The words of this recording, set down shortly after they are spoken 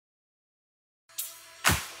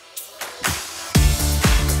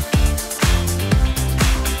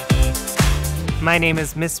My name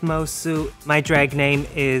is Miss Moço. My drag name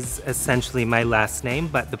is essentially my last name,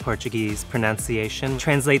 but the Portuguese pronunciation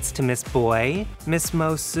translates to Miss Boy. Miss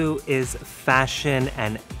Moço is fashion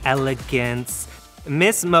and elegance.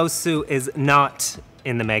 Miss Moço is not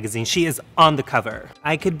in the magazine. She is on the cover.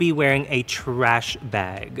 I could be wearing a trash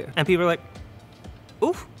bag. And people are like,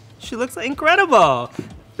 ooh, she looks incredible.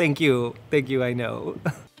 Thank you, I know.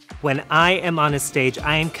 When I am on a stage,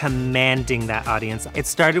 I am commanding that audience. It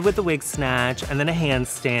started with a wig snatch, and then a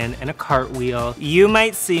handstand, and a cartwheel. You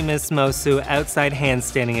might see Miss Moço outside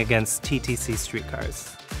handstanding against TTC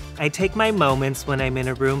streetcars. I take my moments when I'm in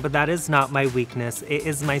a room, but that is not my weakness. It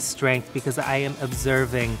is my strength because I am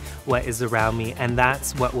observing what is around me, and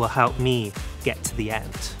that's what will help me get to the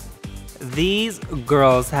end. These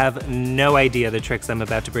girls have no idea the tricks I'm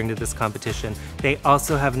about to bring to this competition. They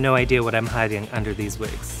also have no idea what I'm hiding under these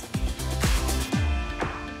wigs.